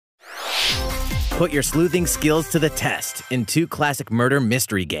Put your sleuthing skills to the test in 2 classic murder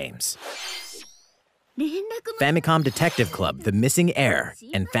mystery games. Famicom Detective Clube, The Missing Heir,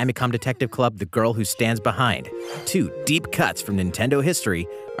 and Famicom Detective Clube, The Girl Who Stands Behind. 2 deep cuts from Nintendo history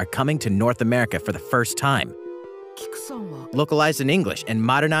are coming to North America for the first time. Localized in English and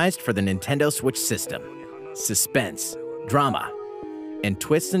modernized for the Nintendo Switch system. Suspense, drama, and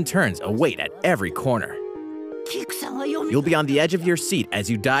twists and turns await at every corner. You'll be on the edge of your seat as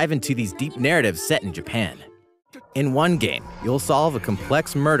you dive into these deep narratives set in Japan. In one game, you'll solve a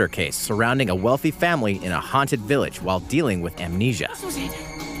complex murder case surrounding a wealthy family in a haunted village while dealing with amnesia.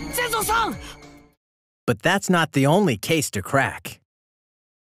 But that's not the only case to crack.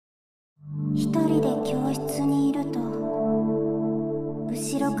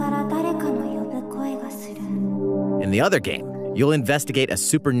 In the other game, you'll investigate a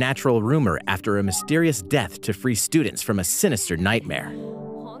supernatural rumor after a mysterious death to free students from a sinister nightmare.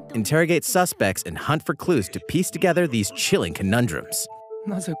 Interrogate suspects and hunt for clues to piece together these chilling conundrums.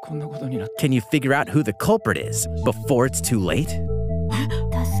 Can you figure out who the culprit is before it's too late?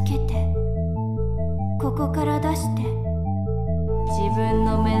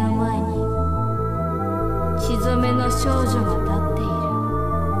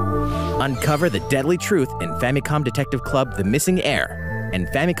 Uncover the deadly truth in Famicom Detective Clube, The Missing Heir, and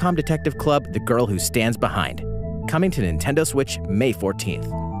Famicom Detective Clube, The Girl Who Stands Behind. Coming to Nintendo Switch May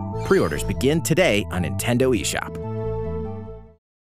 14th. Pre-orders begin today on Nintendo eShop.